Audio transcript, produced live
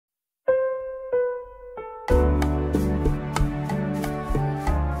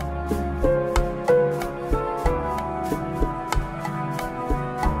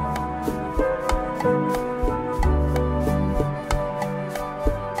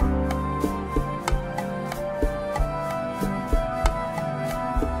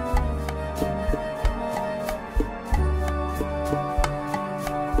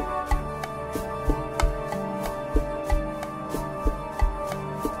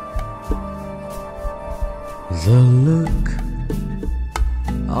The look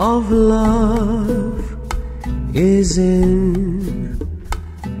of love is in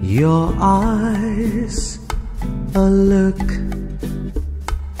your eyes, a look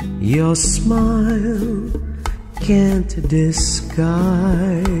your smile can't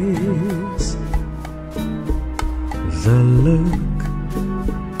disguise. The look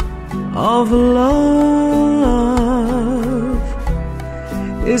of love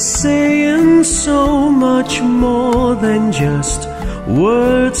is saying so much more than just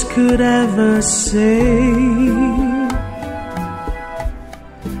words could ever say.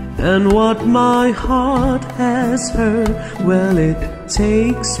 And what my heart has heard, well, it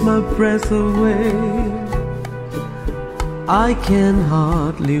takes my breath away. I can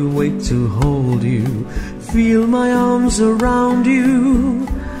hardly wait to hold you, feel my arms around you.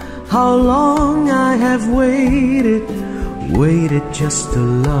 How long I have waited just to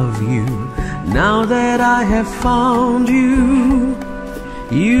love you. Now that I have found you,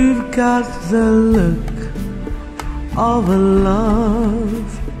 you've got the look of a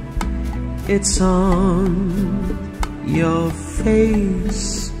love. It's on your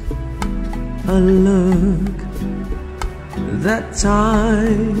face, a look that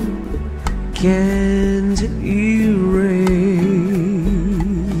time can't erase.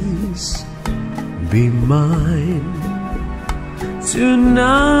 Be mine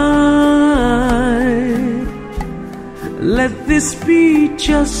tonight. Let this be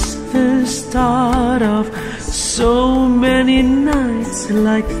just the start of so many nights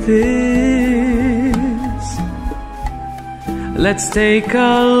like this. Let's take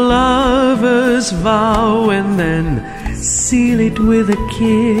a lover's vow and then seal it with a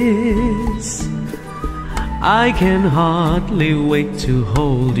kiss. I can hardly wait to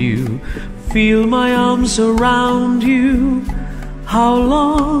hold you, feel my arms around you. How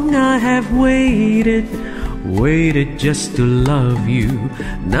long I have waited just to love you.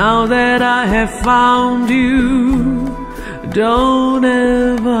 Now that I have found you, don't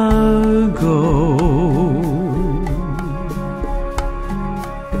ever go.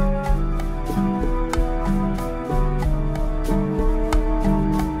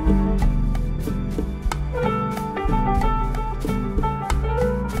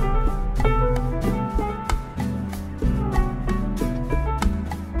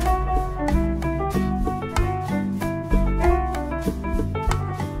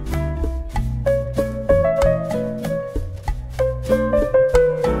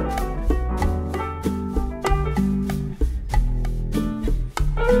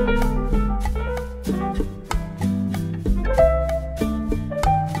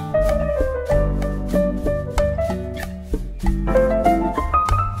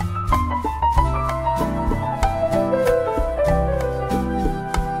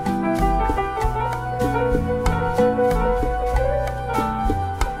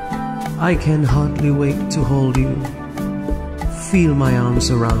 I can hardly wait to hold you, feel my arms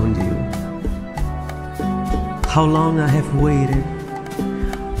around you. How long I have waited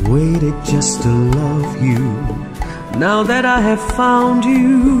just to love you. Now that I have found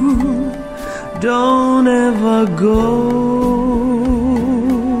you, don't ever go.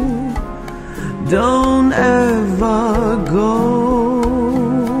 Don't ever go.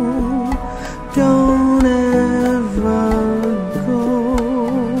 Don't ever go.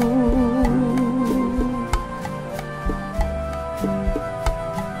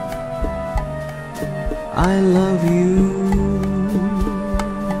 I love you.